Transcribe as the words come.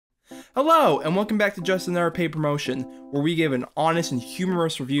Hello, and welcome back to Just Another Paid Promotion, where we give an honest and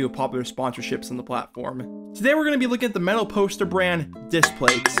humorous review of popular sponsorships on the platform. Today we're going to be looking at the metal poster brand,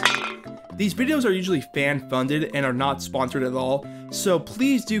 Displates. These videos are usually fan-funded and are not sponsored at all, so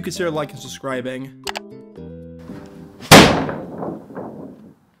please do consider liking and subscribing.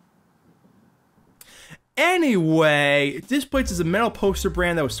 Anyway, Displates is a metal poster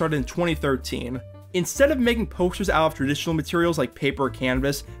brand that was started in 2013. Instead of making posters out of traditional materials like paper or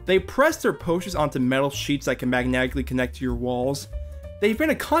canvas, they press their posters onto metal sheets that can magnetically connect to your walls. They've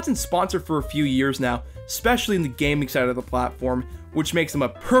been a constant sponsor for a few years now, especially in the gaming side of the platform, which makes them a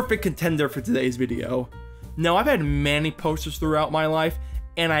perfect contender for today's video. Now, I've had many posters throughout my life,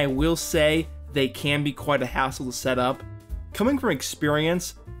 and I will say they can be quite a hassle to set up. Coming from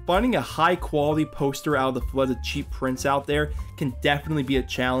experience, finding a high quality poster out of the flood of cheap prints out there can definitely be a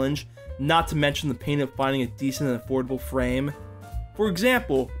challenge. Not to mention the pain of finding a decent and affordable frame. For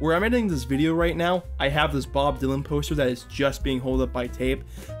example, where I'm editing this video right now, I have this Bob Dylan poster that is just being held up by tape,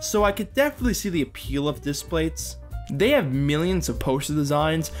 so I could definitely see the appeal of Displates. They have millions of poster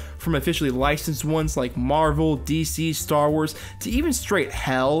designs, from officially licensed ones like Marvel, DC, Star Wars, to even straight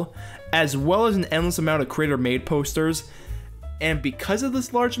hell, as well as an endless amount of creator-made posters. And because of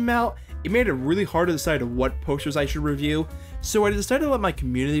this large amount, it made it really hard to decide what posters I should review, so I decided to let my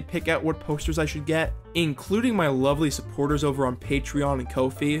community pick out what posters I should get, including my lovely supporters over on Patreon and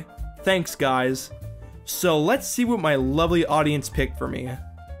Ko-fi. Thanks guys. So let's see what my lovely audience picked for me.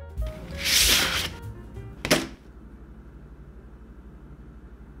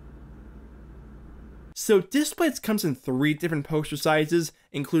 So Displates comes in 3 different poster sizes,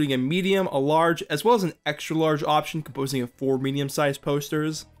 including a medium, a large, as well as an extra large option composing of 4 medium-sized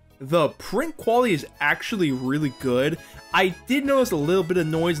posters. The print quality is actually really good. I did notice a little bit of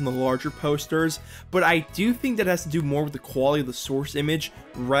noise in the larger posters, but I do think that has to do more with the quality of the source image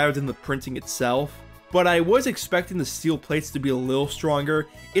rather than the printing itself. But I was expecting the steel plates to be a little stronger.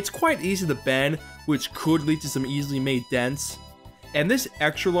 It's quite easy to bend, which could lead to some easily made dents. And this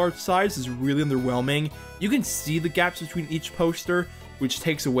extra large size is really underwhelming. You can see the gaps between each poster, which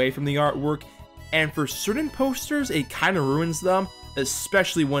takes away from the artwork, and for certain posters it kind of ruins them,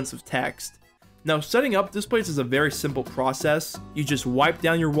 especially ones with text. Now, setting up Displates is a very simple process. You just wipe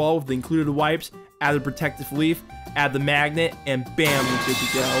down your wall with the included wipes, add the protective leaf, add the magnet, and bam, you're good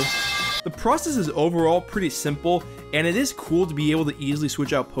to go. The process is overall pretty simple, and it is cool to be able to easily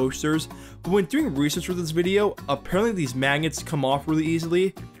switch out posters, but when doing research for this video, apparently these magnets come off really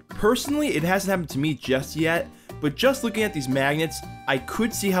easily. Personally, it hasn't happened to me just yet, but just looking at these magnets, I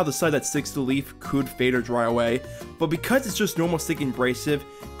could see how the side that sticks to the leaf could fade or dry away, but because it's just normal stick abrasive,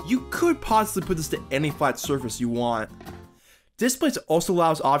 you could possibly put this to any flat surface you want. Displates also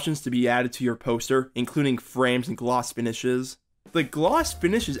allows options to be added to your poster, including frames and gloss finishes. The gloss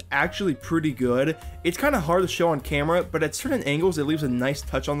finish is actually pretty good. It's kind of hard to show on camera, but at certain angles it leaves a nice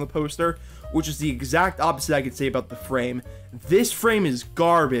touch on the poster, which is the exact opposite I could say about the frame. This frame is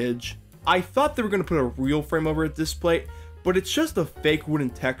garbage. I thought they were going to put a real frame over a Displate, but it's just a fake wooden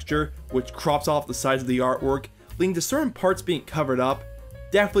texture which crops off the sides of the artwork, leading to certain parts being covered up.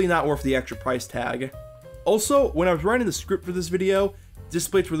 Definitely not worth the extra price tag. Also, when I was writing the script for this video,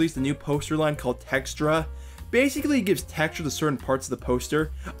 Displates released a new poster line called Textra. Basically, it gives texture to certain parts of the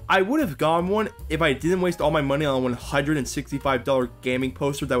poster. I would have gotten one if I didn't waste all my money on a $165 gaming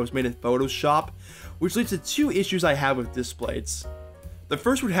poster that was made in Photoshop, which leads to 2 issues I have with Displates. The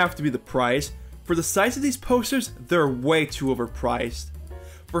first would have to be the price. For the size of these posters, they're way too overpriced.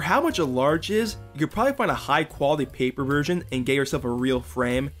 For how much a large is, you could probably find a high quality paper version and get yourself a real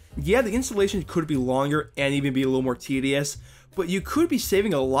frame. Yeah, the installation could be longer and even be a little more tedious, but you could be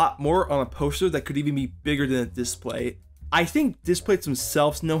saving a lot more on a poster that could even be bigger than a Displate. I think Displates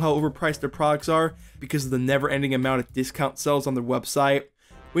themselves know how overpriced their products are because of the never-ending amount of discount sales on their website.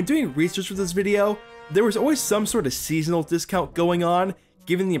 When doing research for this video, there was always some sort of seasonal discount going on,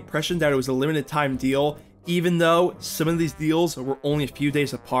 giving the impression that it was a limited time deal, even though some of these deals were only a few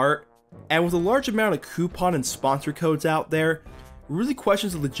days apart. And with a large amount of coupon and sponsor codes out there, really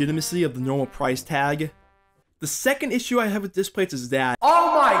questions the legitimacy of the normal price tag. The second issue I have with Displates is that,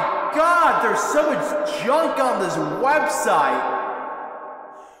 oh my god, there's so much junk on this website!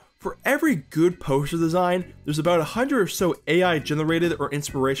 For every good poster design, there's about 100 or so AI generated or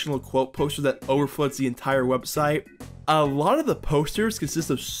inspirational quote posters that overfloods the entire website. A lot of the posters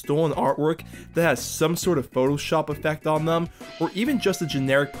consist of stolen artwork that has some sort of Photoshop effect on them, or even just a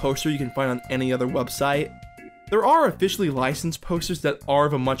generic poster you can find on any other website. There are officially licensed posters that are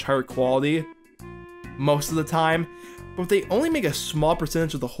of a much higher quality, most of the time, but they only make a small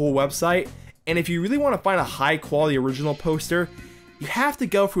percentage of the whole website, and if you really want to find a high quality original poster, you have to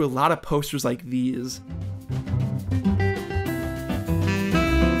go through a lot of posters like these.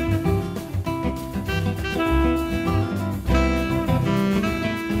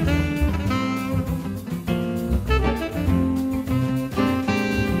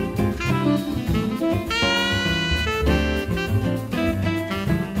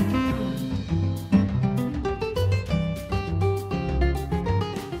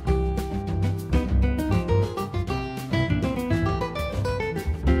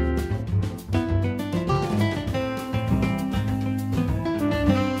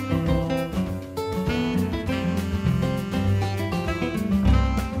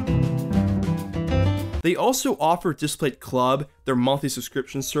 They also offer Displate Club, their monthly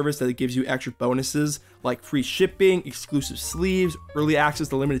subscription service that gives you extra bonuses like free shipping, exclusive sleeves, early access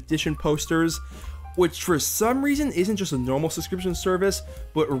to limited edition posters, which for some reason isn't just a normal subscription service,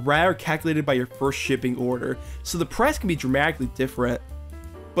 but rather calculated by your first shipping order, so the price can be dramatically different.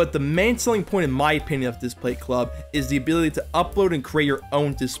 But the main selling point in my opinion of Displate Club is the ability to upload and create your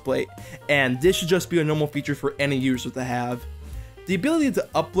own displate, and this should just be a normal feature for any user to have. The ability to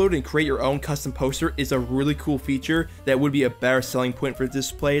upload and create your own custom poster is a really cool feature that would be a better selling point for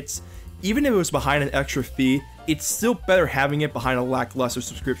Displates. Even if it was behind an extra fee, it's still better having it behind a lackluster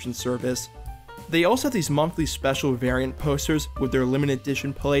subscription service. They also have these monthly special variant posters with their limited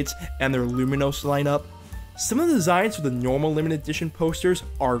edition plates and their Luminos lineup. Some of the designs for the normal limited edition posters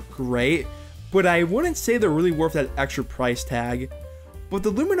are great, but I wouldn't say they're really worth that extra price tag. But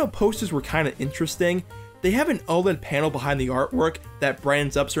the Lumino posters were kind of interesting. They have an OLED panel behind the artwork that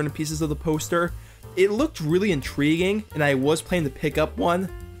brightens up certain pieces of the poster. It looked really intriguing, and I was planning to pick up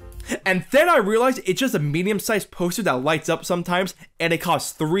one. And then I realized it's just a medium-sized poster that lights up sometimes, and it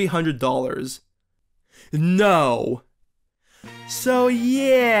costs $300. No. So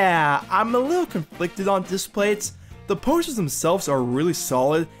yeah, I'm a little conflicted on Displates. The posters themselves are really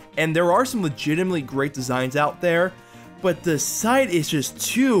solid, and there are some legitimately great designs out there, but the site is just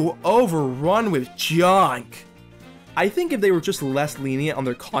too overrun with junk. I think if they were just less lenient on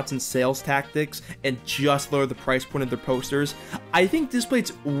their content sales tactics and just lower the price point of their posters, I think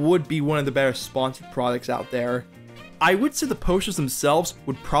Displates would be one of the better sponsored products out there. I would say the posters themselves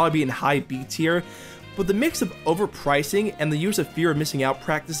would probably be in high B tier, but the mix of overpricing and the use of fear of missing out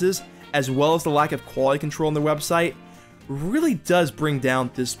practices, as well as the lack of quality control on their website, really does bring down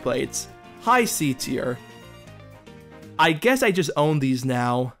Displates. High C tier. I guess I just own these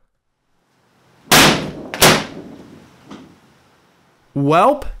now.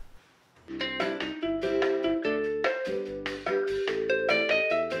 Welp.